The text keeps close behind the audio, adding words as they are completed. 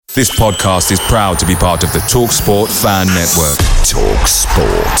This podcast is proud to be part of the TalkSport Fan Network.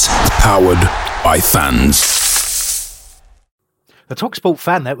 TalkSport. Powered by fans. The TalkSport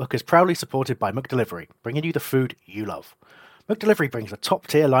Fan Network is proudly supported by McDelivery, bringing you the food you love. McDelivery brings a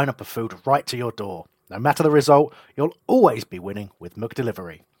top-tier lineup of food right to your door. No matter the result, you'll always be winning with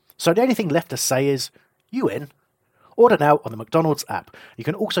McDelivery. So the only thing left to say is, you in? Order now on the McDonald's app. You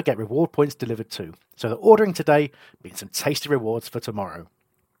can also get reward points delivered too. So the ordering today means some tasty rewards for tomorrow.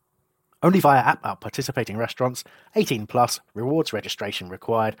 Only via app at participating restaurants. 18 plus. Rewards registration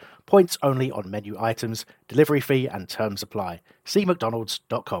required. Points only on menu items. Delivery fee and terms apply. See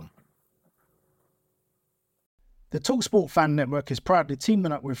mcdonalds.com. The TalkSport Fan Network is proudly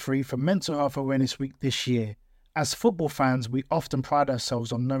teaming up with Free for Mental Health Awareness Week this year. As football fans, we often pride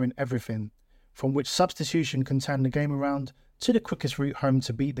ourselves on knowing everything, from which substitution can turn the game around to the quickest route home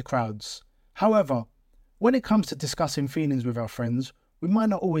to beat the crowds. However, when it comes to discussing feelings with our friends, we might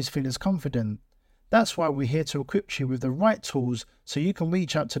not always feel as confident. That's why we're here to equip you with the right tools so you can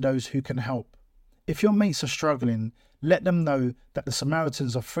reach out to those who can help. If your mates are struggling, let them know that the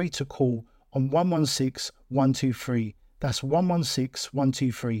Samaritans are free to call on 116 123. That's 116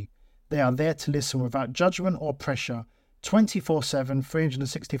 123. They are there to listen without judgment or pressure, 24/7,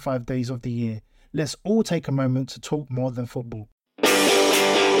 365 days of the year. Let's all take a moment to talk more than football.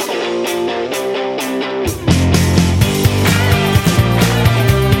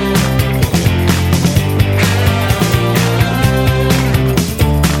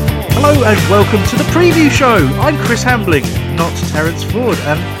 Hello and welcome to the preview show. I'm Chris Hambling, not Terence Ford,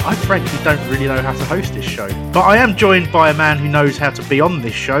 and I frankly don't really know how to host this show. But I am joined by a man who knows how to be on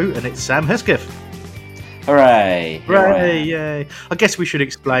this show, and it's Sam Hesketh. Hooray! Hooray, yay. I guess we should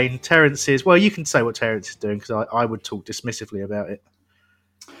explain Terence is, well, you can say what Terence is doing, because I would talk dismissively about it.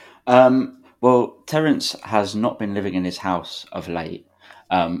 Well, Terence has not been living in his house of late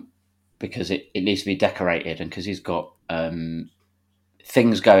because it needs to be decorated and because he's got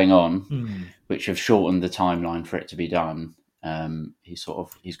things going on which have shortened the timeline for it to be done. He's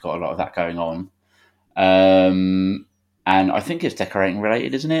got a lot of that going on. And I think it's decorating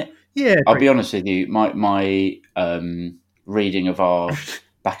related, isn't it? Yeah. I'll be honest with you, my reading of our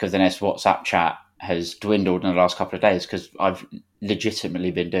Back of the Nest WhatsApp chat has dwindled in the last couple of days because I've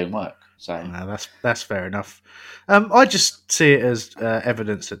legitimately been doing work. So no, that's fair enough. I just see it as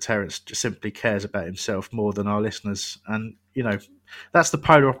evidence that Terence just simply cares about himself more than our listeners, and that's the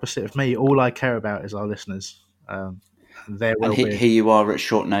polar opposite of me. All I care about is our listeners. Their well-being. And here you are at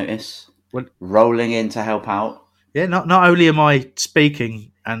short notice, rolling in to help out. Yeah, not only am I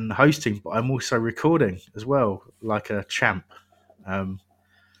speaking and hosting, but I'm also recording as well, like a champ.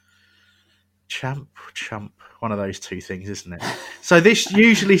 Chump, one of those two things, isn't it? So this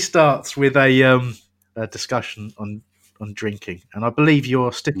usually starts with a discussion on drinking, and I believe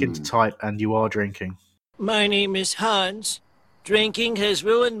you're sticking to type and you are drinking. My name is Hans. Drinking has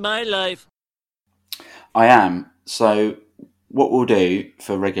ruined my life. I am. So what we'll do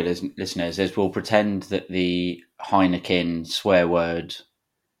for regular listeners is we'll pretend that the Heineken swear word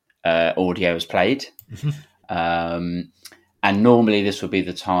audio is played. And normally this would be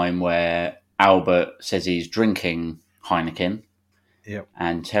the time where Albert says he's drinking Heineken. Yep.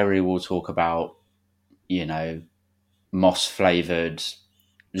 And Terry will talk about, moss-flavoured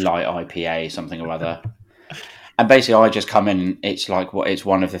light IPA, something or other. And basically I just come in, it's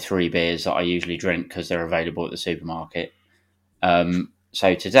one of the 3 beers that I usually drink because they're available at the supermarket.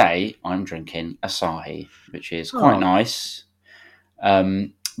 So today I'm drinking Asahi, which is quite nice.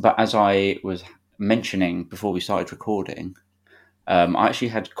 But as I was mentioning before we started recording, I actually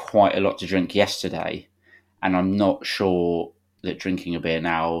had quite a lot to drink yesterday, and I'm not sure that drinking a beer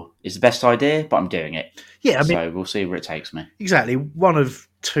now is the best idea, but I'm doing it. Yeah, so we'll see where it takes me. Exactly. One of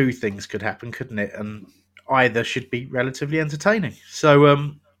 2 things could happen, couldn't it? And either should be relatively entertaining.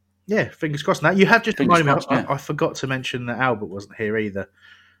 So, fingers crossed. Now, you have just reminded me, I forgot to mention that Albert wasn't here either.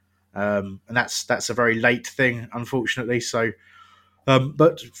 And that's a very late thing, unfortunately. So,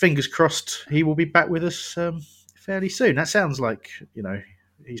 but fingers crossed he will be back with us fairly soon. That sounds like,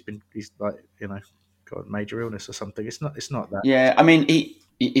 he's got a major illness or something. It's not that. Yeah, I mean, he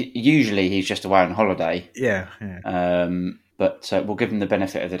usually he's just away on holiday. Yeah. But we'll give him the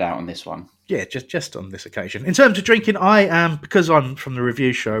benefit of the doubt on this one. Yeah, just on this occasion. In terms of drinking, I am, because I'm from the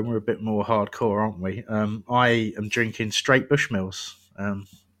review show, and we're a bit more hardcore, aren't we? I am drinking straight Bushmills.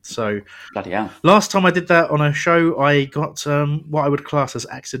 So bloody hell. Last time I did that on a show, I got what I would class as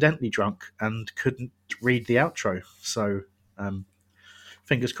accidentally drunk and couldn't read the outro. So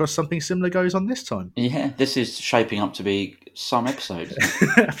fingers crossed something similar goes on this time. Yeah, this is shaping up to be some episode.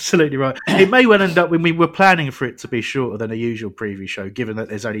 Absolutely right. It may well end up when we were planning for it to be shorter than a usual preview show, given that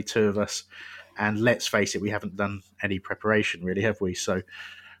there's only two of us. And let's face it, we haven't done any preparation, really, have we? So,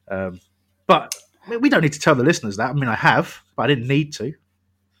 but we don't need to tell the listeners that. I mean, I have, but I didn't need to.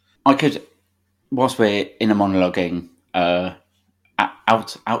 I could, whilst we're inner monologuing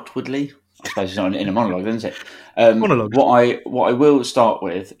outwardly, I suppose it's not an inner monologue, is it? Monologue. What I will start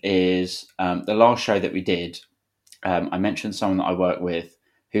with is the last show that we did. I mentioned someone that I work with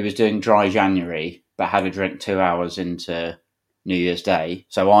who was doing dry January, but had a drink 2 hours into New Year's Day.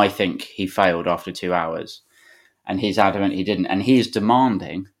 So I think he failed after 2 hours, and he's adamant he didn't. And he is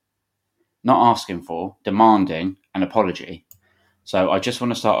demanding, not asking for, demanding an apology. So I just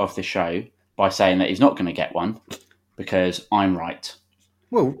want to start off the show by saying that he's not going to get one because I'm right.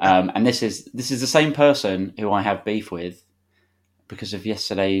 Well, and this is the same person who I have beef with because of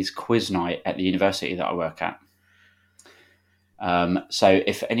yesterday's quiz night at the university that I work at. So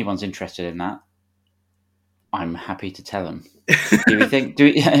if anyone's interested in that, I'm happy to tell them. Do we think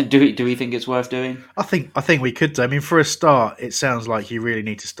it's worth doing? I think we could do. I mean, for a start, it sounds like you really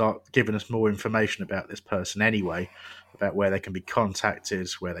need to start giving us more information about this person anyway, about where they can be contacted,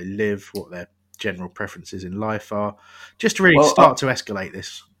 where they live, what their general preferences in life are, just to really start to escalate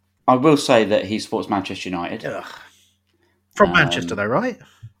this. I will say that he supports Manchester United. Ugh. From Manchester, though, right?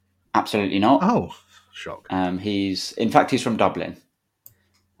 Absolutely not. Oh, shock. He's from Dublin,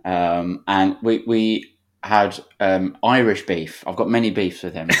 and we had Irish beef. I've got many beefs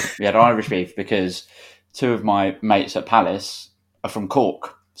with him. We had Irish beef because two of my mates at Palace are from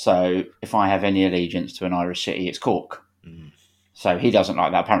Cork. So if I have any allegiance to an Irish city, it's Cork. Mm. So he doesn't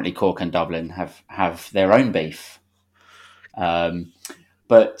like that. Apparently Cork and Dublin have their own beef.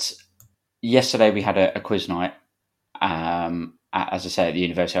 But yesterday we had a quiz night, as I say, at the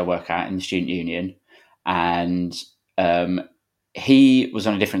university I work at in the student union. And he was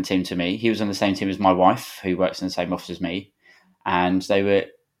on a different team to me. He was on the same team as my wife, who works in the same office as me. And they were,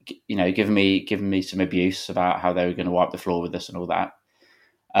 giving me some abuse about how they were going to wipe the floor with us and all that.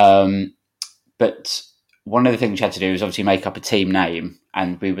 But one of the things you had to do was obviously make up a team name,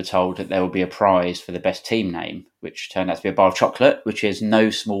 and we were told that there will be a prize for the best team name, which turned out to be a bar of chocolate, which is no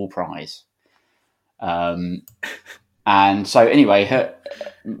small prize. And so anyway,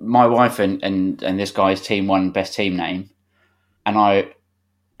 my wife and this guy's team won best team name, and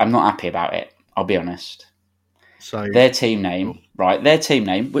I'm not happy about it. I'll be honest. So their team name,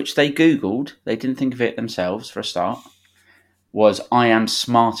 which they Googled, they didn't think of it themselves for a start, was I Am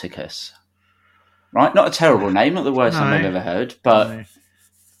Smarticus. Right? Not a terrible name, not the worst name I've ever heard, but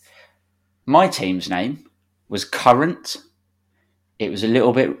my team's name was Current. It was a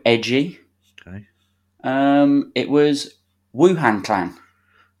little bit edgy. Okay. It was Wuhan Clan.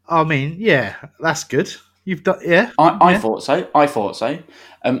 I mean, yeah, that's good. You've done, yeah. I thought so.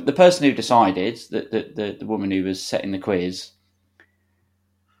 The person who decided that the woman who was setting the quiz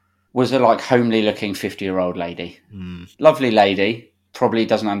was a homely looking 50-year-old lady. Lovely lady. Probably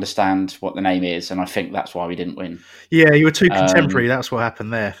doesn't understand what the name is, and I think that's why we didn't win. Yeah, you were too contemporary. That's what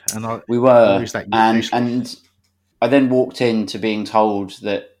happened there, and we were. And I then walked into being told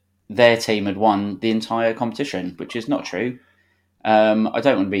that their team had won the entire competition, which is not true. I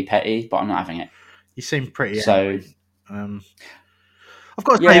don't want to be petty, but I'm not having it. You seem pretty. So, I've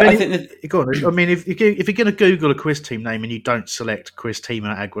got to say, go on. I mean, if you're going to Google a quiz team name and you don't select quiz team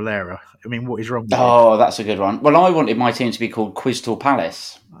at Aguilera, I mean, what is wrong with you? That's a good one. Well, I wanted my team to be called Quiztal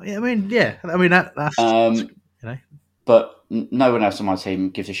Palace. I mean, that's But no one else on my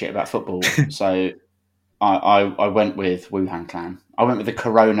team gives a shit about football, so I went with Wuhan Clan. I went with the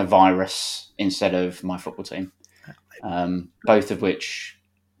coronavirus instead of my football team, both of which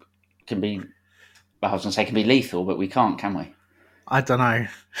can be. I was going to say can be lethal, but we can't, can we? I don't know.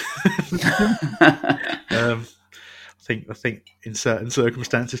 I think in certain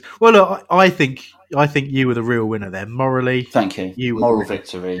circumstances. Well, look, I think you were the real winner there. Morally, thank you. You were moral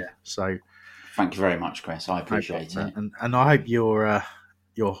victory. Yeah, so, thank you very much, Chris. I appreciate it. And I hope your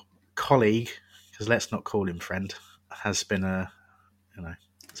colleague, because let's not call him friend, has been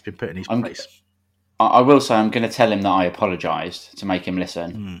it's been put in his place. I will say I'm going to tell him that I apologised to make him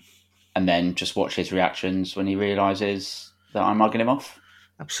listen, and then just watch his reactions when he realises that I'm mugging him off.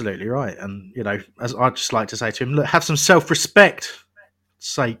 Absolutely right. And, as I'd just like to say to him, look, have some self-respect,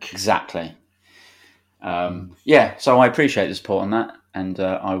 sake. Exactly. So I appreciate the support on that, and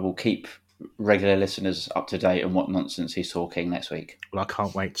I will keep regular listeners up to date on what nonsense he's talking next week. Well, I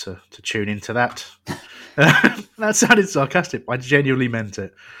can't wait to tune into that. That sounded sarcastic, but I genuinely meant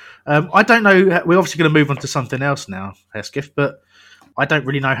it. I don't know. We're obviously going to move on to something else now, Hesketh, but I don't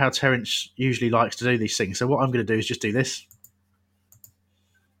really know how Terence usually likes to do these things. So what I'm going to do is just do this.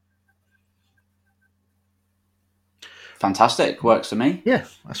 Fantastic. Works for me. Yeah,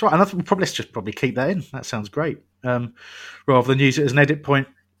 that's right. And I think let's just probably keep that in. That sounds great. Rather than use it as an edit point.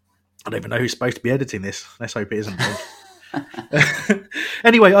 I don't even know who's supposed to be editing this. Let's hope it isn't me.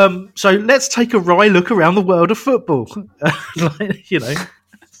 Anyway, so let's take a wry look around the world of football. You know,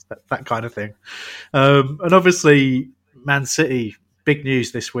 that kind of thing. And obviously, Man City, big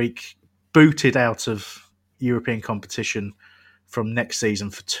news this week, booted out of European competition from next season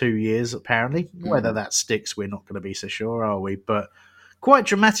for 2 years, apparently. Whether that sticks, we're not going to be so sure, are we? But quite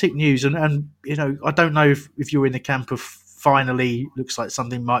dramatic news. And you know, I don't know if you're in the camp of finally looks like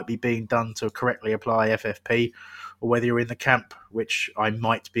something might be being done to correctly apply FFP, or whether you're in the camp, which I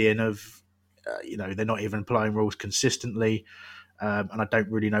might be in, of, you know, they're not even applying rules consistently. And I don't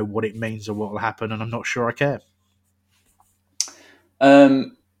really know what it means or what will happen, and I'm not sure I care.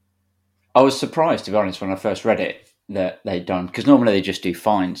 I was surprised, to be honest, when I first read it that they'd done, because normally they just do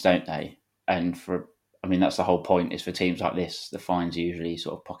fines, don't they? And that's the whole point, is for teams like this, the fines are usually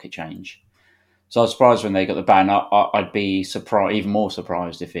sort of pocket change. So I was surprised when they got the ban. I'd be surprised, even more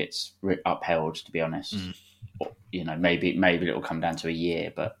surprised, if it's upheld, to be honest. Or, you know, maybe it'll come down to a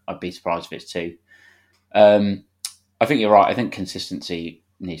year, but I'd be surprised if it's 2. I think you're right. I think consistency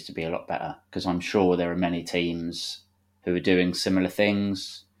needs to be a lot better, because I'm sure there are many teams who are doing similar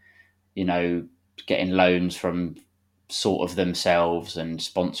things, you know, getting loans from sort of themselves and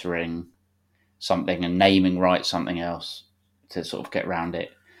sponsoring something and naming rights something else to sort of get around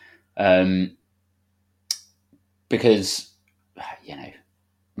it. Because, you know,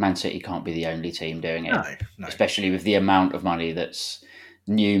 Man City can't be the only team doing it, No. especially with the amount of money that's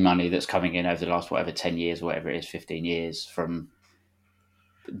new money that's coming in over the last 10 years, whatever it is, 15 years from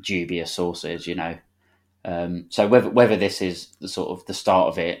dubious sources, you know. So whether this is the sort of the start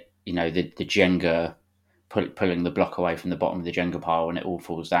of it, you know, the Jenga pulling the block away from the bottom of the Jenga pile and it all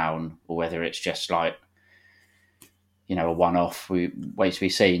falls down, or whether it's just like, you know, a one-off, we wait to be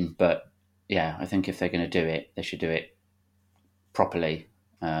seen. But yeah, I think if they're going to do it, they should do it properly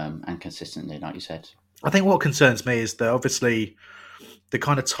and consistently, like you said. I think what concerns me is that obviously the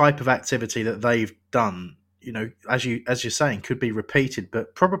kind of type of activity that they've done, you know, as you're saying, could be repeated,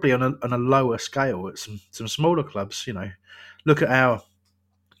 but probably on a lower scale at some smaller clubs. You know, look at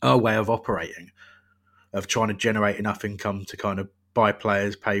our way of operating, of trying to generate enough income to kind of buy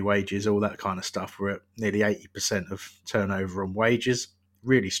players, pay wages, all that kind of stuff. We're at nearly 80% of turnover on wages,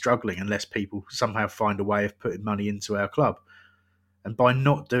 really struggling unless people somehow find a way of putting money into our club. And by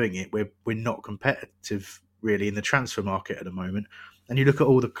not doing it, we're not competitive really in the transfer market at the moment. And you look at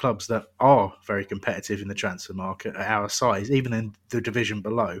all the clubs that are very competitive in the transfer market at our size, even in the division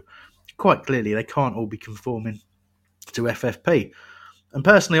below, quite clearly they can't all be conforming to FFP. And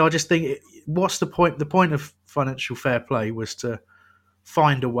personally, I just think, what's the point? The point of financial fair play was to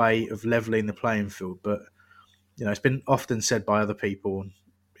find a way of levelling the playing field. But, you know, it's been often said by other people,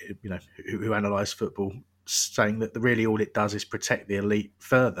 you know, who analyse football, saying that really all it does is protect the elite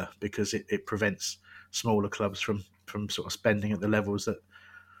further, because it prevents smaller clubs from sort of spending at the levels that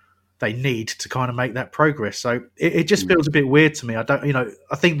they need to kind of make that progress. So it just feels a bit weird to me. I don't, you know,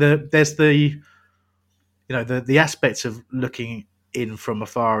 I think there's the, you know, the aspects of looking in from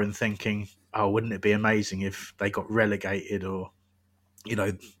afar and thinking, oh, wouldn't it be amazing if they got relegated, or, you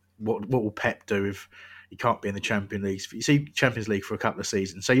know, what will Pep do if he can't be in the Champions League? You see Champions League for a couple of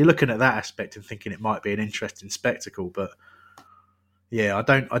seasons, so you're looking at that aspect and thinking it might be an interesting spectacle. But yeah,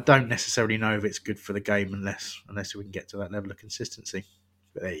 I don't necessarily know if it's good for the game unless we can get to that level of consistency.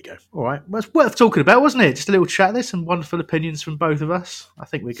 But there you go. All right, well, it's worth talking about, wasn't it? Just a little chat. There's some wonderful opinions from both of us. I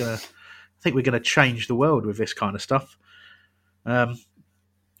think we're gonna change the world with this kind of stuff.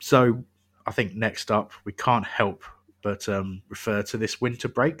 So I think next up, we can't help but refer to this winter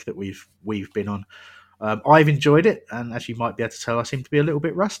break that we've been on. I've enjoyed it, and as you might be able to tell, I seem to be a little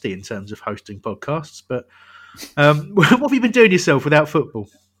bit rusty in terms of hosting podcasts. But what have you been doing yourself without football?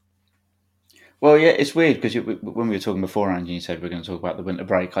 Well, yeah, it's weird because when we were talking beforehand, and you said we're going to talk about the winter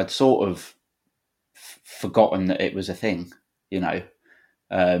break, I'd sort of forgotten that it was a thing, you know,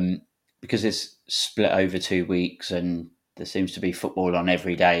 because it's split over 2 weeks and there seems to be football on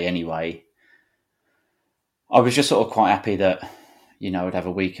every day anyway. I was just sort of quite happy that, you know, I'd have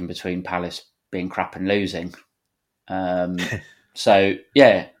a week in between Palace being crap and losing. So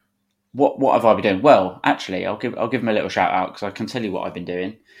yeah, what have I been doing? Well, actually, I'll give them a little shout out because I can tell you what I've been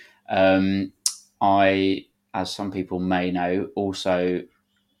doing. I, as some people may know, also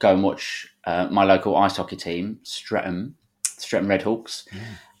go and watch my local ice hockey team, Streatham, Streatham Redhawks.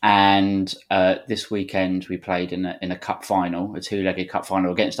 And this weekend we played in a cup final, a two-legged cup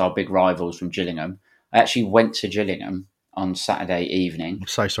final against our big rivals from Gillingham. I actually went to Gillingham on Saturday evening. I'm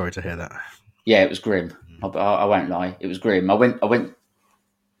so sorry to hear that. Yeah, it was grim. I won't lie, it was grim. I went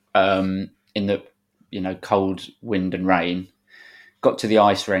in the cold wind and rain. Got to the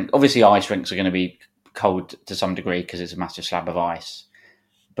ice rink. Obviously, ice rinks are going to be cold to some degree because it's a massive slab of ice.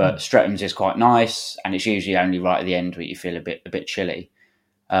 But Streatham's is quite nice, and it's usually only right at the end where you feel a bit chilly.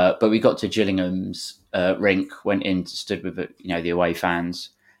 But we got to Gillingham's rink, went in, stood with the away fans.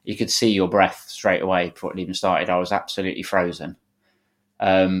 You could see your breath straight away before it even started. I was absolutely frozen.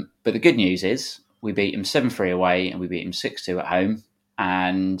 But the good news is we beat them 7-3 away and we beat them 6-2 at home.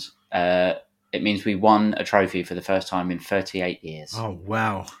 And it means we won a trophy for the first time in 38 years. Oh,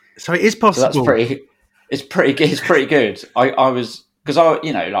 wow. So it is possible. So it's pretty good. I was, because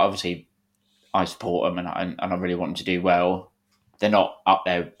obviously I support them and I really want them to do well. They're not up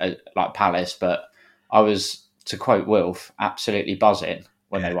there like Palace, but I was, to quote Wilf, absolutely buzzing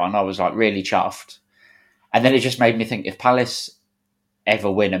when they won. I was like really chuffed. And then it just made me think, if Palace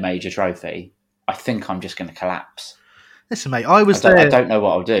ever win a major trophy, I think I'm just going to collapse. Listen, mate, I don't know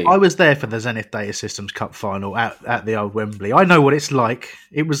what I'll do. I was there for the Zenith Data Systems Cup final at the old Wembley. I know what it's like.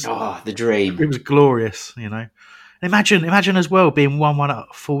 It was the dream. It was glorious, And imagine as well being 1-1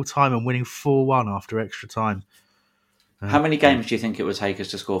 at full time and winning 4-1 after extra time. How many games do you think it would take us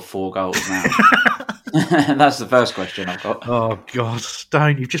to score 4 goals now? That's the first question I've got. Oh, God,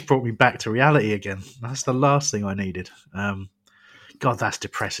 don't. You've just brought me back to reality again. That's the last thing I needed. God, that's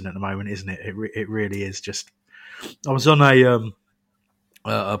depressing at the moment, isn't it? It really is. Just, I was on a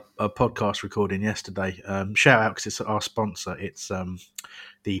podcast recording yesterday. Shout out because it's our sponsor. It's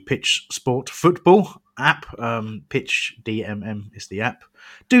the Pitch Sport Football app. Pitch DMM is the app.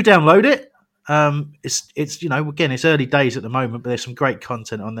 Do download it. It's again, it's early days at the moment, but there's some great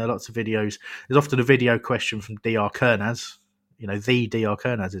content on there, lots of videos. There's often a video question from DR Kernaz, the DR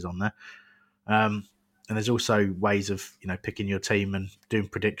Kernaz is on there. And there's also ways of, picking your team and doing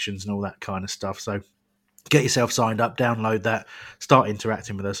predictions and all that kind of stuff. So get yourself signed up, download that, start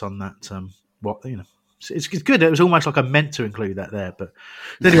interacting with us on that. It's good. It was almost like I meant to include that there, but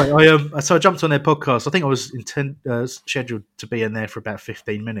anyway, so I jumped on their podcast. I think I was scheduled to be in there for about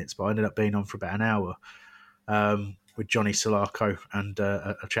 15 minutes, but I ended up being on for about an hour with Johnny Solarco and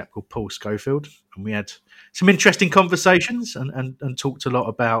a chap called Paul Schofield, and we had some interesting conversations and talked a lot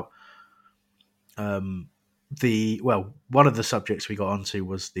about one of the subjects we got onto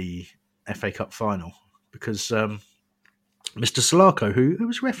was the FA Cup final, because Mr. Solarco, who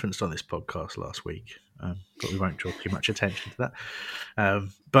was referenced on this podcast last week, but we won't draw too much attention to that.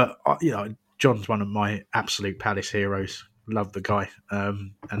 But John's one of my absolute Palace heroes. Love the guy,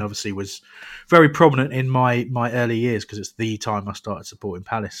 and obviously was very prominent in my early years because it's the time I started supporting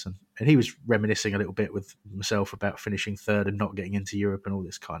Palace. And he was reminiscing a little bit with myself about finishing third and not getting into Europe and all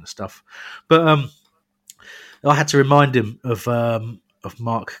this kind of stuff. But I had to remind him of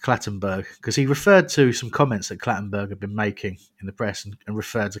Mark Clattenburg, because he referred to some comments that Clattenburg had been making in the press and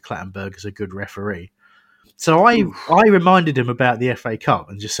referred to Clattenburg as a good referee. So I reminded him about the FA Cup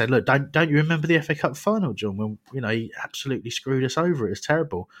and just said, look, don't you remember the FA Cup final, John? When he absolutely screwed us over. It was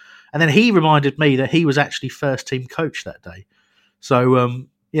terrible. And then he reminded me that he was actually first team coach that day. So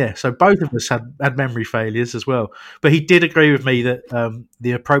so both of us had memory failures as well. But he did agree with me that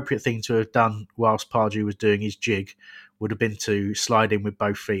the appropriate thing to have done whilst Pardew was doing his jig would have been to slide in with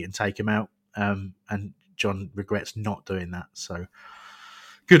both feet and take him out. And John regrets not doing that. So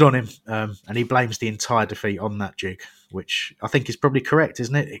good on him. And he blames the entire defeat on that jig, which I think is probably correct,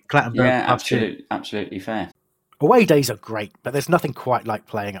 isn't it? Clattenburg, yeah, absolutely fair. Away days are great, but there's nothing quite like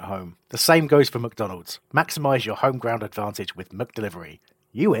playing at home. The same goes for McDonald's. Maximise your home ground advantage with McDelivery.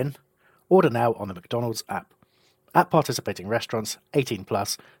 You in? Order now on the McDonald's app. At participating restaurants, 18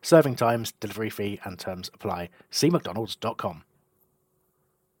 plus, serving times, delivery fee and terms apply. See mcdonalds.com.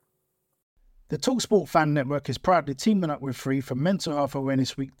 The TalkSport Fan Network is proudly teaming up with Free for Mental Health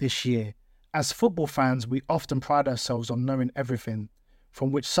Awareness Week this year. As football fans, we often pride ourselves on knowing everything,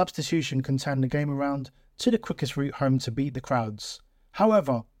 from which substitution can turn the game around to the quickest route home to beat the crowds.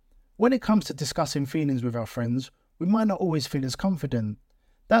 However, when it comes to discussing feelings with our friends, we might not always feel as confident.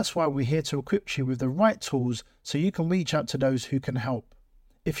 That's why we're here to equip you with the right tools so you can reach out to those who can help.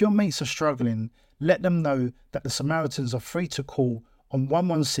 If your mates are struggling, let them know that the Samaritans are free to call on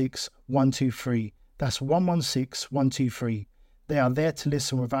 116 123. That's 116 123. They are there to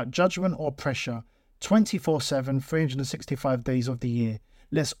listen without judgment or pressure, 24/7, 365 days of the year.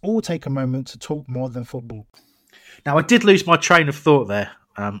 Let's all take a moment to talk more than football. Now, I did lose my train of thought there.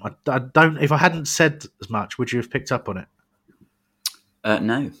 I don't. If I hadn't said as much, would you have picked up on it?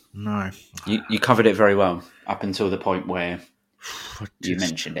 No. No. You covered it very well up until the point where you Just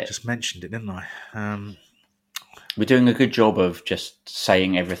mentioned it. Just mentioned it, didn't I? We're doing a good job of just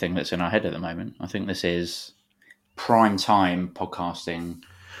saying everything that's in our head at the moment. I think this is prime time podcasting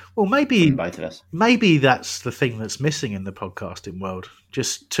Well, maybe from both of us. Maybe that's the thing that's missing in the podcasting world.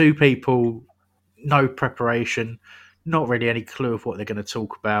 Just two people, no preparation, not really any clue of what they're going to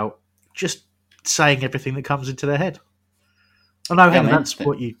talk about, just saying everything that comes into their head. Oh no, hang on, that's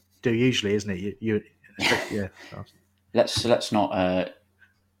what you do usually, isn't it? Yeah. Let's not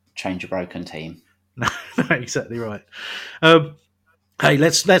change a broken team. No, exactly right. Hey,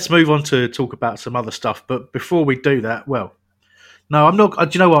 let's move on to talk about some other stuff. But before we do that, well, no, I'm not. Do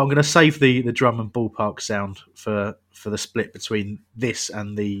you know what? I'm going to save the drum and ballpark sound for the split between this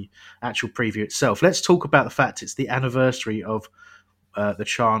and the actual preview itself. Let's talk about the fact it's the anniversary of the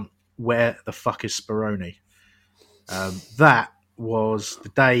chant "Where the fuck is Speroni?" That was the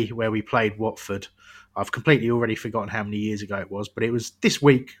day where we played Watford. I've completely already forgotten how many years ago it was, but it was this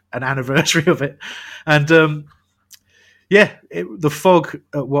week, an anniversary of it. And the fog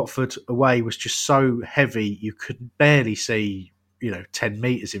at Watford away was just so heavy you could barely see, 10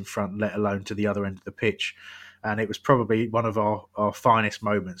 metres in front, let alone to the other end of the pitch. And it was probably one of our finest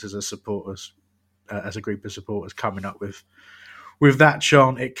moments as as a group of supporters coming up with that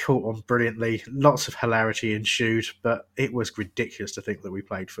chant. It caught on brilliantly. Lots of hilarity ensued, but it was ridiculous to think that we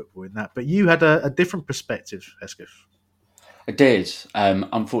played football in that. But you had a different perspective, Eskif. I did.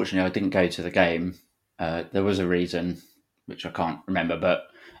 Unfortunately, I didn't go to the game. There was a reason, which I can't remember, but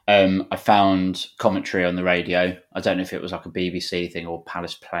I found commentary on the radio. I don't know if it was like a BBC thing or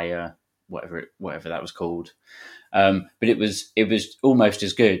Palace Player, whatever that was called. But it was almost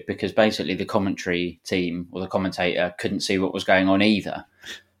as good because basically the commentary team or the commentator couldn't see what was going on either.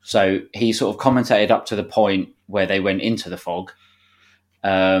 So he sort of commentated up to the point where they went into the fog.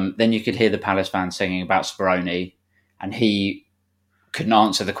 Then you could hear the Palace fans singing about Speroni, and he couldn't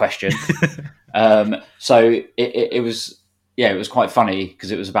answer the question. So it was quite funny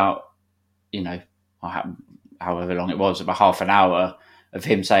because it was about, however long it was, about half an hour of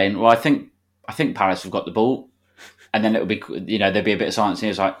him saying, well, I think Palace have got the ball. And then it would be, there'd be a bit of silence. And he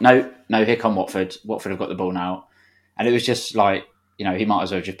was like, no, here come Watford. Watford have got the ball now. And it was just like, he might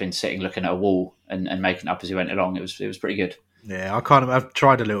as well have just been sitting looking at a wall and making it up as he went along. It was pretty good. Yeah, I've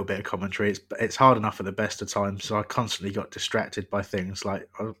tried a little bit of commentary. It's hard enough at the best of times. So I constantly got distracted by things like,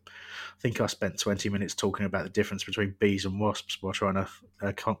 I think I spent 20 minutes talking about the difference between bees and wasps while trying to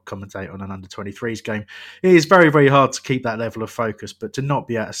commentate on an under-23s game. It is very, very hard to keep that level of focus, but to not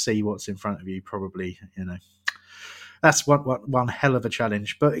be able to see what's in front of you probably, that's one hell of a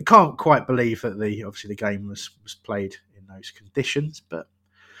challenge. But I can't quite believe that obviously the game was played in those conditions. But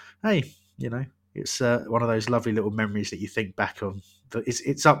hey, it's one of those lovely little memories that you think back on.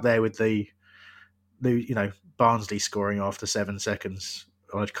 It's up there with the Barnsley scoring after 7 seconds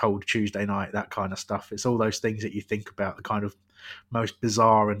on a cold Tuesday night, that kind of stuff. It's all those things that you think about, the kind of most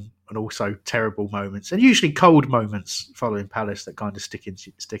bizarre and also terrible moments, and usually cold moments following Palace that kind of stick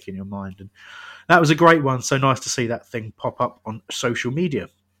in your mind. And that was a great one. So nice to see that thing pop up on social media.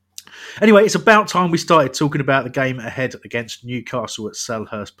 Anyway, it's about time we started talking about the game ahead against Newcastle at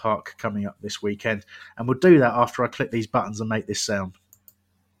Selhurst Park coming up this weekend. And we'll do that after I click these buttons and make this sound.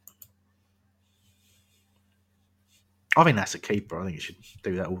 I think that's a keeper. I think you should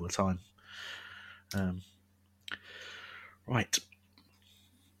do that all the time. Right.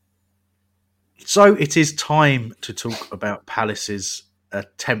 So it is time to talk about Palace's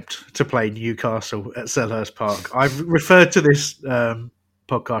attempt to play Newcastle at Selhurst Park. I've referred to this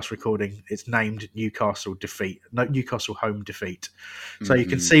podcast recording. It's named Newcastle home defeat. So you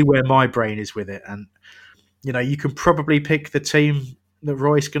can see where my brain is with it. And, you can probably pick the team that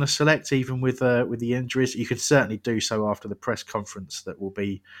Roy's going to select, even with the injuries. You can certainly do so after the press conference that will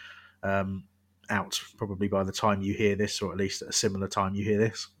be out probably by the time you hear this, or at least at a similar time you hear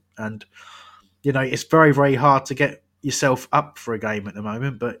this. And, it's very, very hard to get yourself up for a game at the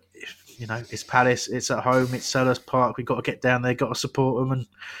moment, but it's Palace, it's at home, it's Selhurst Park. We've got to get down there, got to support them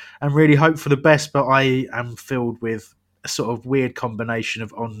and really hope for the best. But I am filled with a sort of weird combination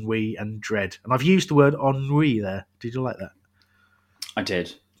of ennui and dread. And I've used the word ennui there. Did you like that? I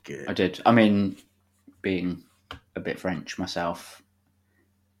did. Good. I did. I mean, being a bit French myself,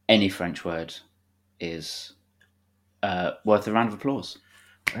 any French word is worth a round of applause.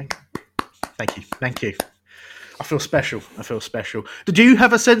 Thank you. I feel special. Did you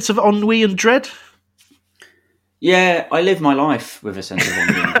have a sense of ennui and dread? Yeah, I live my life with a sense of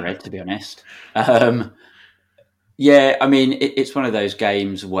ennui and dread, to be honest. Yeah, I mean, it's one of those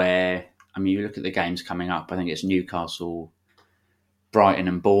games where, you look at the games coming up. I think it's Newcastle Brighton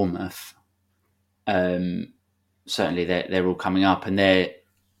and Bournemouth, certainly they're all coming up, and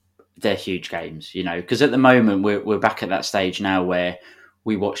they're huge games, you know, because at the moment we're back at that stage now where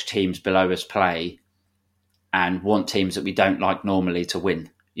we watch teams below us play and want teams that we don't like normally to win.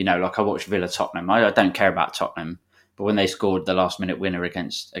 You know, like I watched Villa Tottenham. I don't care about Tottenham, but when they scored the last minute winner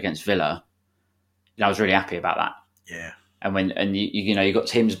against Villa, I was really happy about that. Yeah. And you know, you've got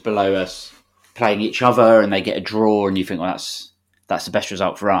teams below us playing each other and they get a draw and you think, well, that's the best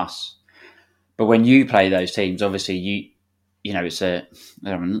result for us. But when you play those teams, obviously you know, it's I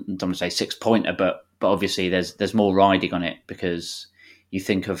don't want to say 6-pointer, but obviously there's more riding on it because you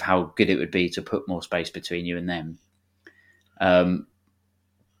think of how good it would be to put more space between you and them.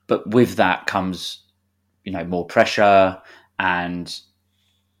 But with that comes, you know, more pressure and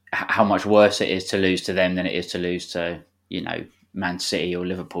how much worse it is to lose to them than it is to lose to, you know, Man City or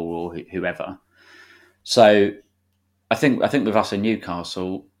Liverpool or whoever. So I think with us in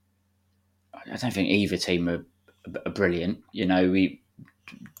Newcastle, I don't think either team are brilliant. You know,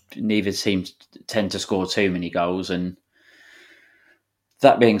 neither team tend to score too many goals. And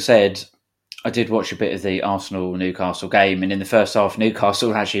that being said, I did watch a bit of the Arsenal-Newcastle game, and in the first half, Newcastle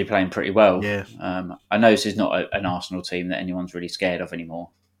were actually playing pretty well. Yeah. I know this is not an Arsenal team that anyone's really scared of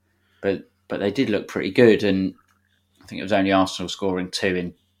anymore, but they did look pretty good, and I think it was only Arsenal scoring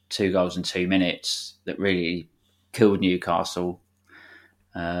two goals in 2 minutes that really killed Newcastle.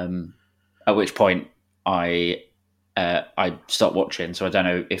 At which point I stopped watching, so I don't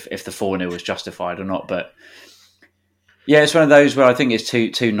know if the 4-0 was justified or not, but yeah, it's one of those where I think it's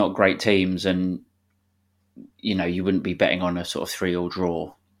two not great teams, and you know, you wouldn't be betting on a sort of 3-3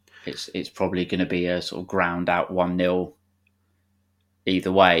 draw. It's probably going to be a sort of ground out 1-0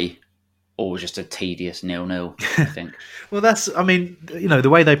 either way, or just a tedious 0-0, I think. Well, I mean, you know, the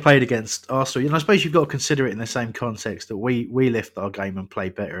way they played against Arsenal, you know, I suppose you've got to consider it in the same context that we lift our game and play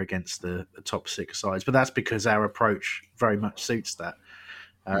better against the top 6 sides, but that's because our approach very much suits that.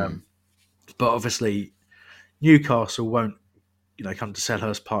 But obviously, Newcastle won't, you know, come to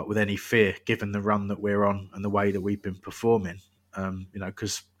Selhurst Park with any fear, given the run that we're on and the way that we've been performing. You know,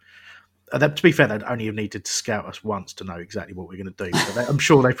 because to be fair, they'd only have needed to scout us once to know exactly what we're going to do. So I'm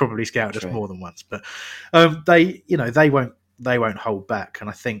sure they probably scouted us more than once, but they won't hold back, and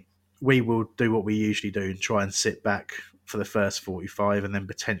I think we will do what we usually do and try and sit back for the first 45, and then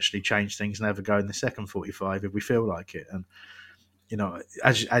potentially change things and have a go in the second 45 if we feel like it. And you know,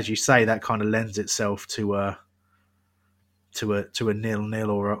 as you say, that kind of lends itself to a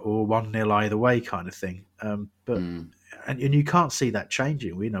 0-0 or 1-0 either way kind of thing. And you can't see that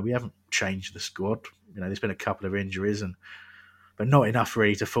changing. We haven't changed the squad. You know, there's been a couple of injuries, but not enough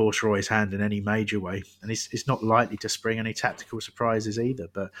really to force Roy's hand in any major way. And it's not likely to spring any tactical surprises either.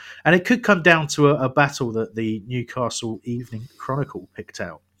 And it could come down to a battle that the Newcastle Evening Chronicle picked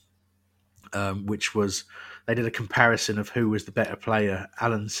out, which was, they did a comparison of who was the better player,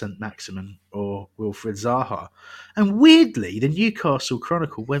 Alan St-Maximin or Wilfried Zaha. And weirdly, the Newcastle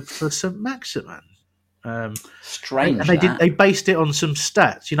Chronicle went for St-Maximin. Strange. And they based it on some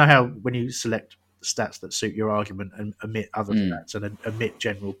stats. You know how when you select stats that suit your argument and omit other stats and omit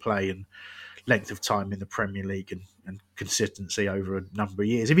general play and length of time in the Premier League and consistency over a number of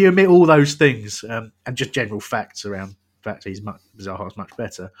years. If you omit all those things and just general facts around the fact Zaha's much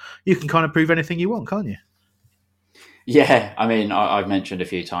better, you can kind of prove anything you want, can't you? Yeah, I mean, I've mentioned a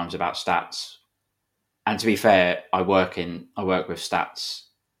few times about stats, and to be fair, I work with stats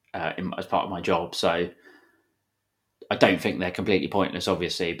as part of my job, so I don't think they're completely pointless,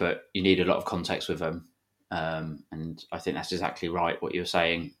 obviously, but you need a lot of context with them, and I think that's exactly right what you're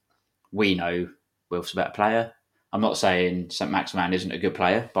saying. We know Wilf's a better player. I'm not saying St-Maximin isn't a good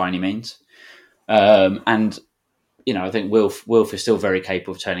player by any means, and you know, I think Wilf is still very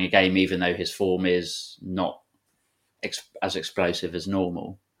capable of turning a game, even though his form is not as explosive as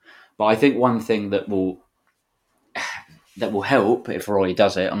normal. But I think one thing that will help if Roy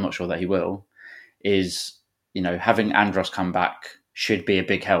does it, I'm not sure that he will, is, you know, having Andros come back should be a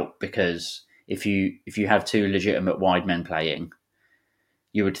big help, because if you have two legitimate wide men playing,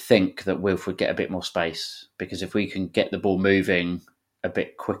 you would think that Wilf would get a bit more space, because if we can get the ball moving a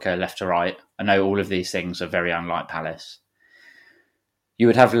bit quicker left to right, I know all of these things are very unlike Palace, you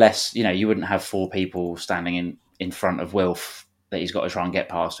would have less, you know, you wouldn't have 4 people standing in front of Wilf that he's got to try and get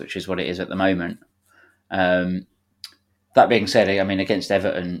past, which is what it is at the moment. That being said, I mean, against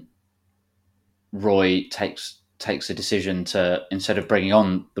Everton, Roy takes a decision to, instead of bringing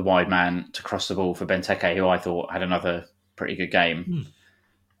on the wide man to cross the ball for Benteke, who I thought had another pretty good game,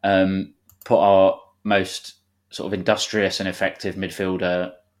 put our most sort of industrious and effective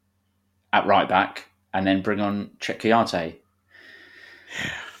midfielder at right back, and then bring on Cheikhou Kouyaté.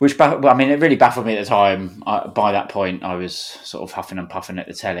 I mean, it really baffled me at the time. By that point, I was sort of huffing and puffing at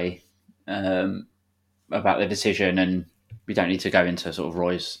the telly about the decision, and we don't need to go into sort of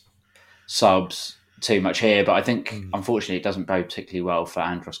Roy's subs too much here, but I think unfortunately it doesn't bode particularly well for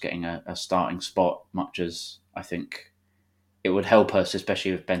Andros getting a starting spot, much as I think it would help us,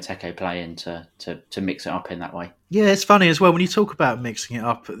 especially with Benteke playing, to mix it up in that way. Yeah, it's funny as well when you talk about mixing it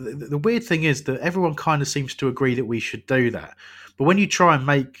up. The weird thing is that everyone kind of seems to agree that we should do that, but when you try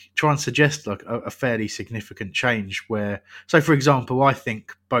and suggest like a fairly significant change, where, so for example, I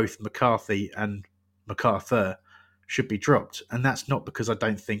think both McCarthy and MacArthur should be dropped, and that's not because I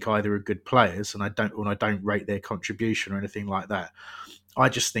don't think either are good players, and I don't rate their contribution or anything like that. I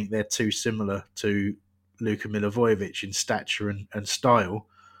just think they're too similar to Luka Milivojevic in stature and style.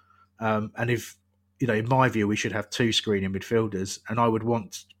 And if, in my view, we should have two screening midfielders, and I would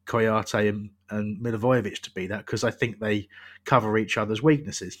want Koyate and Milivojevic to be that, because I think they cover each other's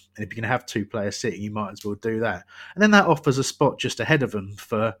weaknesses. And if you're going to have two players sitting, you might as well do that. And then that offers a spot just ahead of them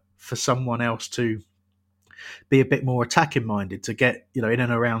for someone else to be a bit more attacking minded, to get in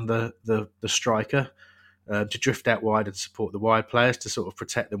and around the striker, to drift out wide and support the wide players, to sort of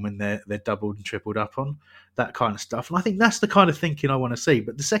protect them when they're doubled and tripled up on, that kind of stuff. And I think that's the kind of thinking I want to see.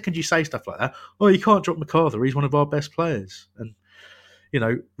 But the second you say stuff like that, you can't drop MacArthur, he's one of our best players. And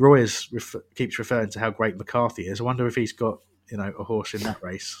Roy keeps referring to how great McCarthy is. I wonder if he's got a horse in that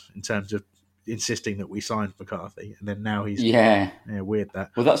race in terms of insisting that we signed McCarthy, and then now he's weird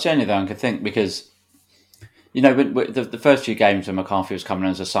that. Well, that's the only thing I could think, because the first few games when McCarthy was coming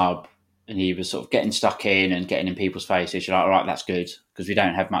as a sub and he was sort of getting stuck in and getting in people's faces, you're like, all right, that's good, because we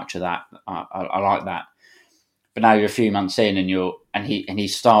don't have much of that. I like that. But now you're a few months in and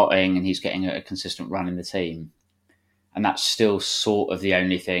he's starting and he's getting a consistent run in the team. And that's still sort of the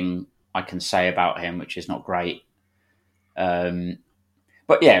only thing I can say about him, which is not great.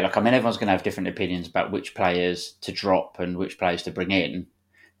 But yeah, everyone's going to have different opinions about which players to drop and which players to bring in.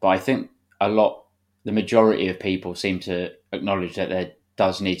 But I think the majority of people seem to acknowledge that there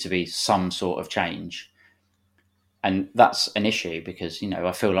does need to be some sort of change. And that's an issue because,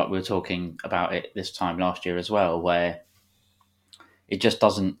 I feel like we were talking about it this time last year as well, where it just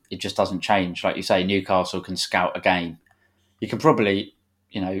doesn't change. Like you say, Newcastle can scout a game. You can probably,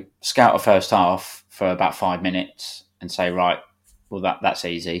 scout a first half for about 5 minutes and say, right, well, that's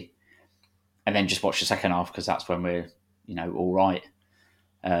easy. And then just watch the second half, because that's when we're, all right.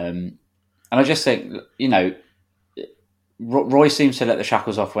 And I just think, Roy seems to let the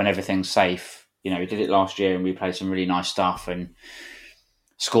shackles off when everything's safe. He did it last year and we played some really nice stuff and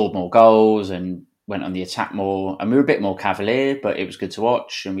scored more goals and went on the attack more. And we were a bit more cavalier, but it was good to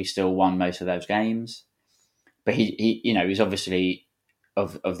watch and we still won most of those games. But he's obviously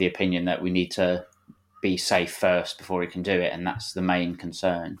of the opinion that we need to be safe first before he can do it. And that's the main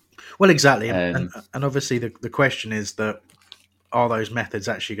concern. Well, exactly. And obviously the question is that, are those methods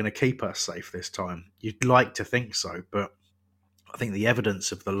actually going to keep us safe this time? You'd like to think so, but I think the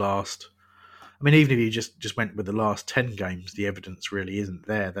evidence of the last... even if you just went with the last 10 games, the evidence really isn't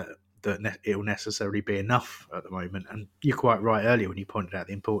there that it'll necessarily be enough at the moment. And you're quite right earlier when you pointed out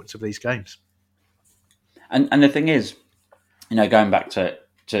the importance of these games. And the thing is, going back to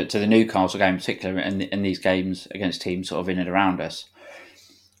the Newcastle game in particular, and these games against teams sort of in and around us,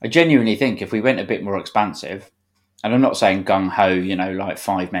 I genuinely think if we went a bit more expansive, and I'm not saying gung-ho, like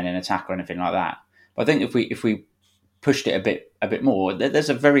 5 men in attack or anything like that, but I think if we pushed it a bit more, there's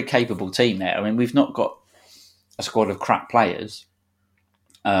a very capable team there. We've not got a squad of crap players.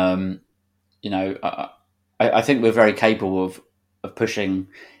 I think we're very capable of pushing,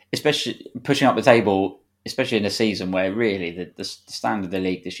 especially pushing up the table, especially in a season where really the standard of the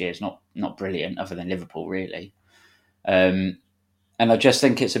league this year is not brilliant, other than Liverpool, really. And I just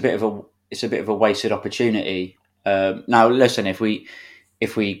think it's a bit of a wasted opportunity. Now, listen, if we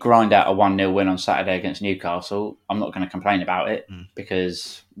grind out a 1-0 win on Saturday against Newcastle, I'm not going to complain about it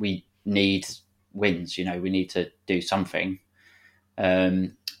because we need wins. We need to do something.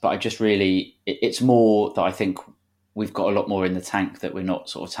 But I just really, it's more that I think we've got a lot more in the tank that we're not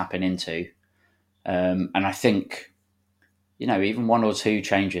sort of tapping into. And I think, even 1 or 2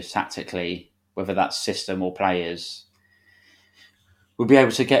 changes tactically, whether that's system or players, will be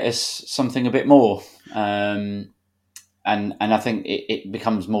able to get us something a bit more. And I think it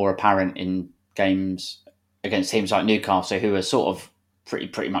becomes more apparent in games against teams like Newcastle, who are sort of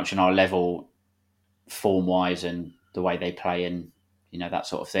pretty much on our level form-wise and the way they play and, that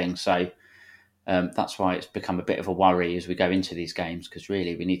sort of thing. So that's why it's become a bit of a worry as we go into these games, because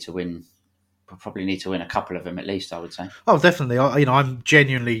really we need to win. We probably need to win a couple of them at least, I would say. Oh, definitely. I'm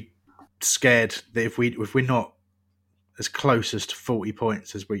genuinely scared that if we're not as close as to 40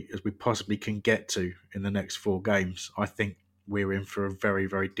 points as we possibly can get to in the next 4 games, I think we're in for a very,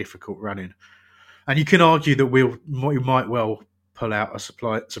 very difficult run-in. And you can argue that we might well pull out a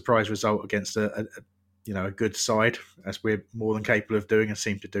surprise result against a good side, as we're more than capable of doing and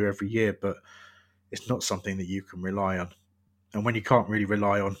seem to do every year. But it's not something that you can rely on. And when you can't really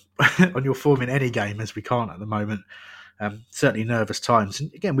rely on on your form in any game, as we can't at the moment, certainly nervous times.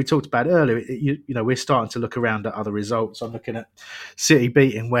 And again, we talked about it earlier. We're starting to look around at other results. I'm looking at City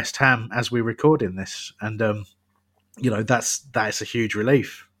beating West Ham as we're recording this, and that's a huge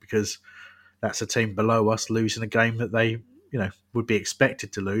relief, because that's a team below us losing a game that they would be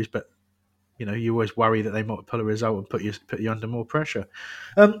expected to lose, but you always worry that they might pull a result and put you under more pressure.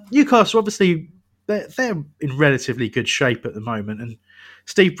 Newcastle, obviously, they're in relatively good shape at the moment, and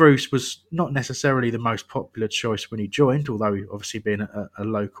Steve Bruce was not necessarily the most popular choice when he joined, although obviously being a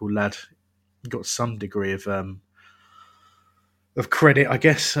local lad, got some degree of credit, I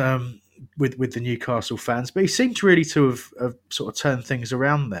guess, with the Newcastle fans. But he seemed really to have sort of turned things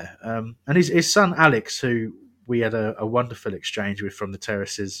around there. And his son Alex, who we had a wonderful exchange with from the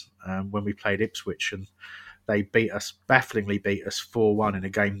terraces when we played Ipswich, and they bafflingly beat us 4-1 in a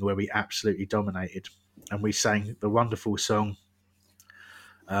game where we absolutely dominated. And we sang the wonderful song,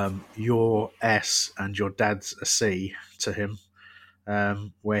 Your S and Your Dad's a C, to him,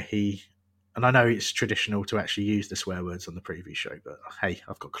 where he... And I know it's traditional to actually use the swear words on the preview show, but hey,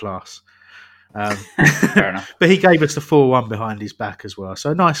 I've got class. Fair enough. But he gave us the 4-1 behind his back as well.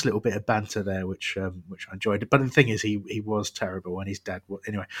 So a nice little bit of banter there, which I enjoyed. But the thing is, he was terrible, and his dad was...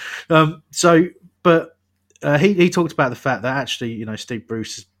 Anyway. He talked about the fact that actually, Steve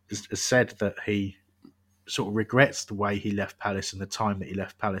Bruce has said that he sort of regrets the way he left Palace and the time that he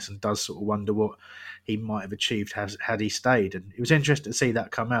left Palace, and does sort of wonder what he might have achieved had he stayed. And it was interesting to see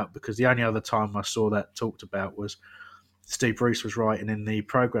that come out, because the only other time I saw that talked about was Steve Bruce was writing in the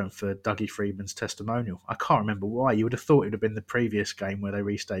programme for Dougie Freedman's testimonial. I can't remember why. You would have thought it would have been the previous game where they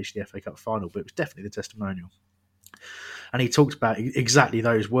restaged the FA Cup final, but it was definitely the testimonial. And he talked about exactly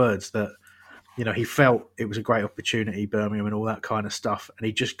those words, that he felt it was a great opportunity, Birmingham, and all that kind of stuff. And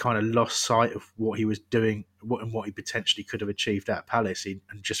he just kind of lost sight of what he was doing and what he potentially could have achieved at Palace,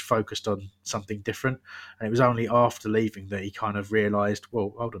 and just focused on something different. And it was only after leaving that he kind of realised,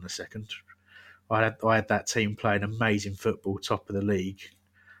 well, hold on a second. I had that team playing amazing football, top of the league,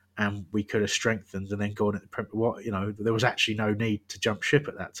 and we could have strengthened and then gone at the there was actually no need to jump ship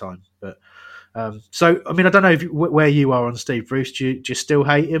at that time. But so, I mean, I don't know where you are on Steve Bruce. Do you still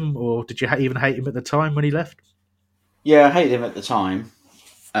hate him, or did you even hate him at the time when he left? Yeah, I hated him at the time.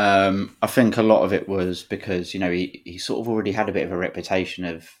 I think a lot of it was because, he sort of already had a bit of a reputation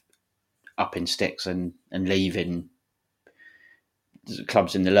of upping sticks and leaving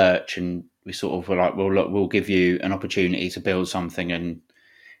clubs in the lurch, and we sort of were like, well, look, we'll give you an opportunity to build something and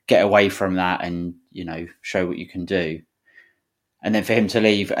get away from that and, show what you can do. And then for him to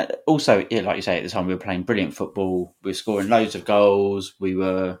leave, also, like you say, at the time we were playing brilliant football. We were scoring loads of goals. We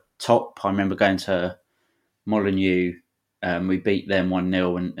were top. I remember going to Molineux. We beat them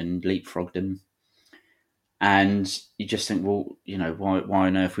 1-0 and leapfrogged them. And you just think, well, why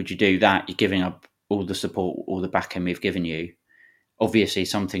on earth would you do that? You're giving up all the support, all the backing we've given you. Obviously,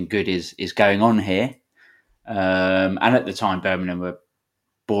 something good is going on here. And at the time, Birmingham were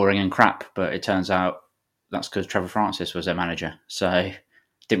boring and crap, but it turns out that's because Trevor Francis was their manager. So it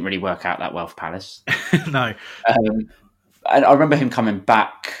didn't really work out that well for Palace. No. And I remember him coming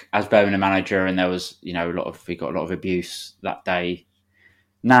back as Birmingham manager, and there was, he got a lot of abuse that day.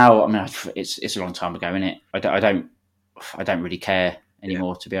 Now, I mean, it's a long time ago, isn't it? I don't really care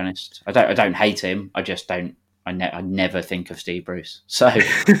anymore, to be honest. I don't hate him. I just don't. I never think of Steve Bruce. So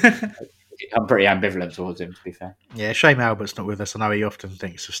I'm pretty ambivalent towards him, to be fair. Yeah, shame Albert's not with us. I know he often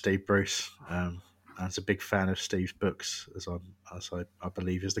thinks of Steve Bruce. As a big fan of Steve's books, as I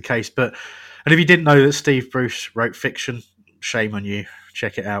believe is the case. And if you didn't know that Steve Bruce wrote fiction, shame on you.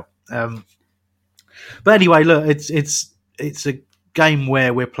 Check it out. But anyway, look, it's a game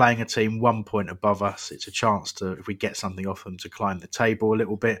where we're playing a team 1 point above us. It's a chance to, if we get something off them, to climb the table a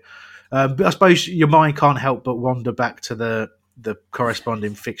little bit. But I suppose your mind can't help but wander back to the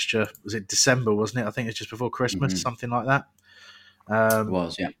corresponding fixture. Was it December, wasn't it? I think it's just before Christmas, something like that. It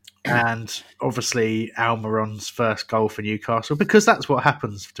was, yeah. And obviously Almiron's first goal for Newcastle, because that's what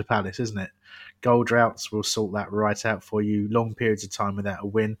happens to Palace, isn't it? Goal droughts will sort that right out for you. Long periods of time without a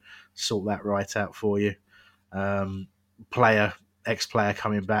win, sort that right out for you. Player ex-player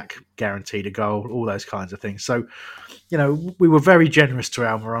coming back, guaranteed a goal, all those kinds of things. So, we were very generous to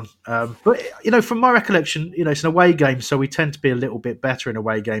Almiron. But, from my recollection, it's an away game, so we tend to be a little bit better in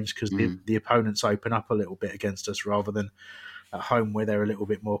away games because the opponents open up a little bit against us rather than at home where they're a little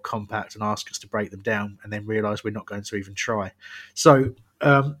bit more compact and ask us to break them down and then realise we're not going to even try. So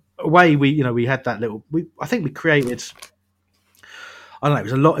away, we had that little. I think we created. I don't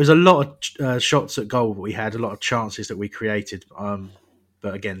know. It was a lot of shots at goal that we had, a lot of chances that we created,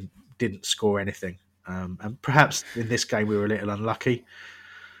 but again, didn't score anything. And perhaps in this game we were a little unlucky.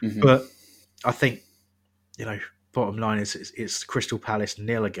 Mm-hmm. But I think, bottom line is it's Crystal Palace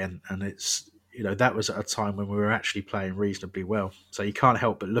 0 again, and it's that was at a time when we were actually playing reasonably well. So you can't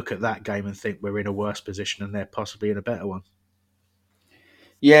help but look at that game and think we're in a worse position and they're possibly in a better one.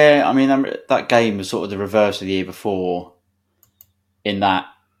 Yeah, I mean that game was sort of the reverse of the year before. In that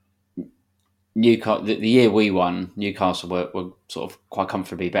Newcastle, the year we won, Newcastle were sort of quite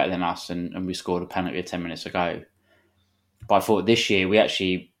comfortably better than us, and we scored a penalty 10 minutes ago. But I thought this year we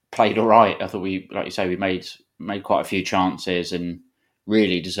actually played all right. I thought we, like you say, we made quite a few chances and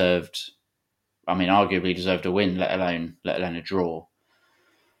really deserved. I mean, arguably deserved a win, let alone a draw.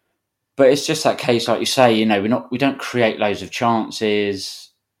 But it's just that case, like you say, we don't create loads of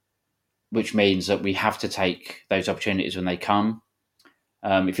chances, which means that we have to take those opportunities when they come.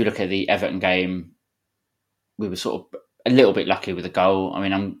 If you look at the Everton game, we were sort of a little bit lucky with a goal. I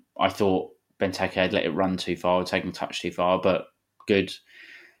mean, I thought Benteke had let it run too far, taken a touch too far, but good.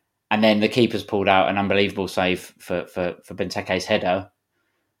 And then the keeper's pulled out an unbelievable save for Benteke's header.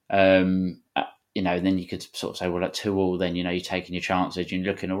 And then you could sort of say, well, at 2-2, then, you're taking your chances, you're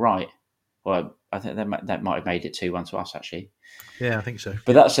looking all right. Well, I think that might have made it 2-1 to us, actually. Yeah, I think so.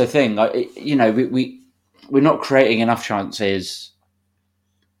 But that's the thing. We're not creating enough chances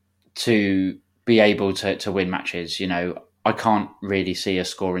to be able to win matches. I can't really see us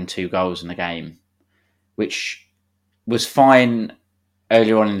scoring 2 goals in the game, which was fine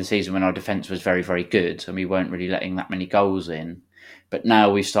earlier on in the season when our defence was very, very good and we weren't really letting that many goals in. But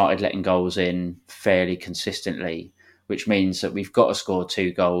now we've started letting goals in fairly consistently, which means that we've got to score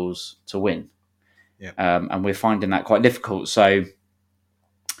 2 goals to win. Yeah. And we're finding that quite difficult. So,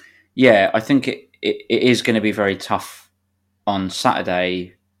 yeah, I think it is going to be very tough on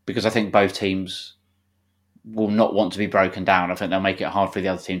Saturday, because I think both teams will not want to be broken down. I think they'll make it hard for the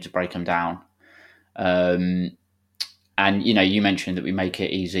other team to break them down. And, you mentioned that we make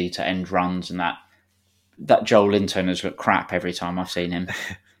it easy to end runs, and that Joel Linton has looked crap every time I've seen him.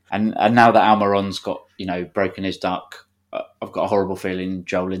 and now that Almiron's got, broken his duck, I've got a horrible feeling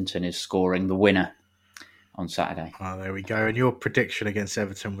Joel Linton is scoring the winner on Saturday. Oh, there we go. And your prediction against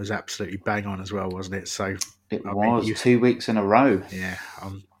Everton was absolutely bang on as well, wasn't it? So it was 2 weeks in a row. Yeah,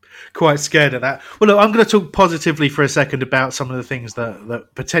 I'm quite scared of that. Well, look, I'm going to talk positively for a second about some of the things that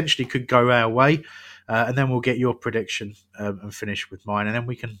potentially could go our way, and then we'll get your prediction and finish with mine, and then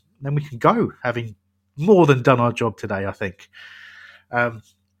we can go, having more than done our job today, I think.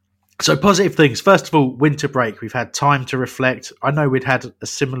 So positive things. First of all, winter break. We've had time to reflect. I know we'd had a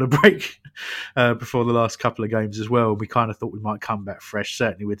similar break before the last couple of games as well. We kind of thought we might come back fresh,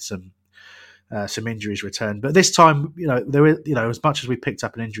 certainly with some injuries returned. But this time, as much as we picked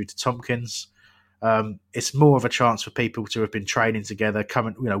up an injury to Tompkins, it's more of a chance for people to have been training together,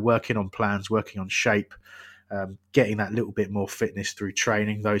 working on plans, working on shape, getting that little bit more fitness through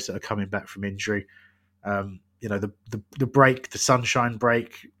training. Those that are coming back from injury. The break, the sunshine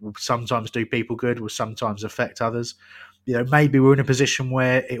break, will sometimes do people good, will sometimes affect others. Maybe we're in a position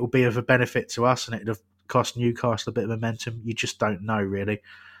where it will be of a benefit to us and it would have cost Newcastle a bit of momentum. You just don't know, really.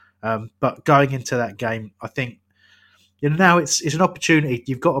 But going into that game, I think now it's an opportunity.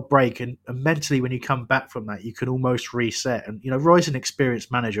 You've got a break, and mentally when you come back from that, you can almost reset. And Roy's an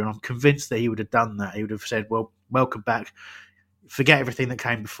experienced manager, and I'm convinced that he would have done that. He would have said, well, welcome back. Forget everything that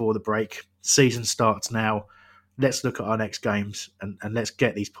came before the break. Season starts now. Let's look at our next games and let's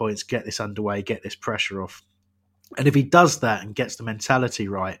get these points, get this underway, get this pressure off. And if he does that and gets the mentality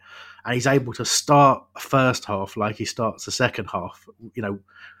right, and he's able to start a first half like he starts the second half,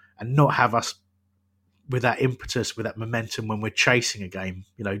 and not have us with that impetus, with that momentum when we're chasing a game,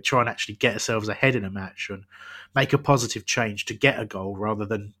 try and actually get ourselves ahead in a match and make a positive change to get a goal rather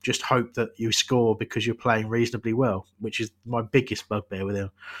than just hope that you score because you're playing reasonably well, which is my biggest bugbear with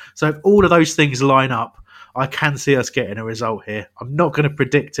him. So if all of those things line up, I can see us getting a result here. I'm not going to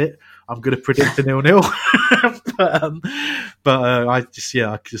predict it. I'm going to predict a 0-0. but I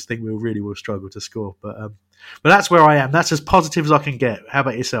just think we really will struggle to score. But that's where I am. That's as positive as I can get. How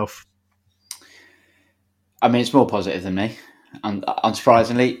about yourself? I mean, it's more positive than me,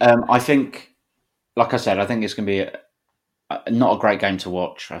 unsurprisingly. I think, like I said, I think it's going to be not a great game to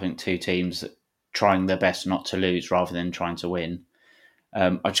watch. I think two teams trying their best not to lose rather than trying to win.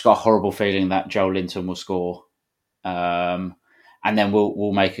 I just got a horrible feeling that Joel Linton will score, and then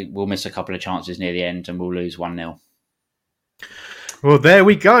we'll miss a couple of chances near the end, and we'll lose 1-0. Well, there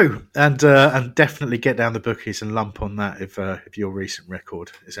we go, and definitely get down the bookies and lump on that if your recent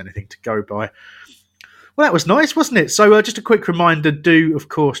record is anything to go by. Well, that was nice, wasn't it? So just a quick reminder, do, of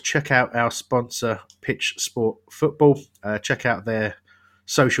course, check out our sponsor, Pitch Sport Football. Check out their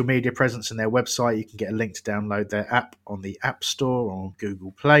social media presence and their website. You can get a link to download their app on the App Store or on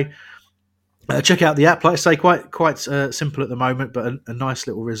Google Play. Check out the app, like I say, quite simple at the moment, but a nice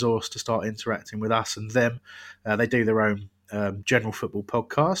little resource to start interacting with us and them. They do their own general football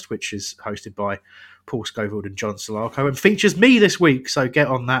podcast, which is hosted by Paul Schofield and John Solarco, and features me this week. So get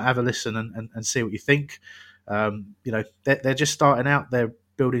on that, have a listen, and see what you think. They're just starting out. They're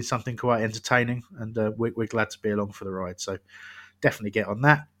building something quite entertaining, and we're glad to be along for the ride. So definitely get on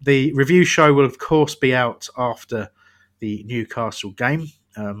that. The review show will, of course, be out after the Newcastle game.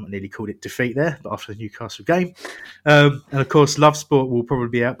 I nearly called it defeat there, but after the Newcastle game. And, of course, Love Sport will probably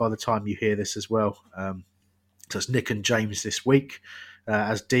be out by the time you hear this as well. So it's Nick and James this week,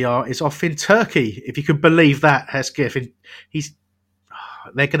 as DR is off in Turkey. If you can believe that, Hesketh,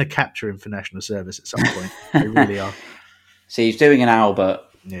 they're going to capture him for national service at some point. They really are. See, he's doing an Albert,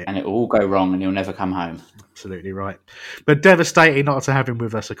 and it will all go wrong, and he'll never come home. Absolutely right. But devastating not to have him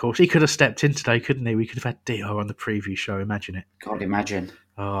with us, of course. He could have stepped in today, couldn't he? We could have had DR on the preview show. Imagine it. God, imagine.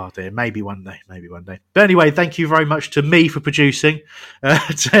 Oh, dear. Maybe one day. But anyway, thank you very much to me for producing,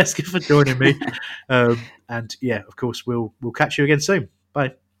 to Hesketh for joining me. And, yeah, of course, we'll catch you again soon.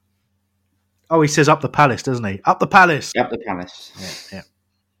 Bye. Oh, he says up the palace, doesn't he? Up the palace. Up the palace. Yeah.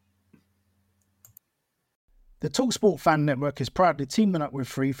 The TalkSport Fan Network is proudly teaming up with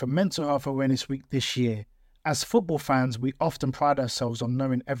Free for Mental Health Awareness Week this year. As football fans, we often pride ourselves on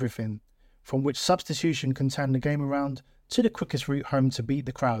knowing everything, from which substitution can turn the game around to the quickest route home to beat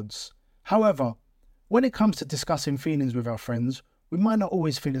the crowds. However, when it comes to discussing feelings with our friends, we might not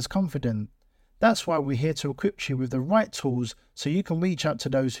always feel as confident. That's why we're here to equip you with the right tools so you can reach out to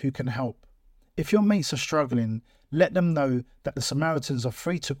those who can help. If your mates are struggling, let them know that the Samaritans are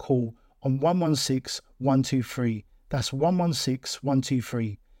free to call on 116 123. That's 116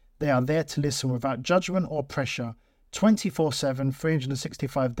 123. They are there to listen without judgment or pressure, 24/7,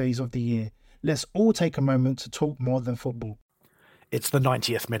 365 days of the year. Let's all take a moment to talk more than football. It's the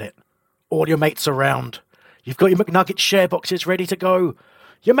 90th minute. All your mates around. You've got your McNugget share boxes ready to go.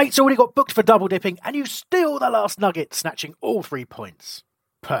 Your mate's already got booked for double dipping, and you steal the last nugget, snatching all 3 points.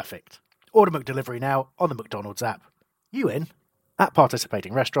 Perfect. Order McDelivery now on the McDonald's app. You in? At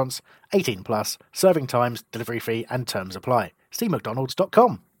participating restaurants, 18 plus, serving times, delivery fee, and terms apply. See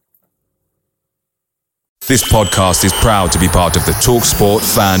mcdonalds.com. This podcast is proud to be part of the TalkSport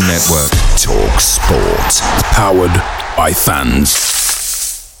Fan Network. TalkSport. Powered by fans.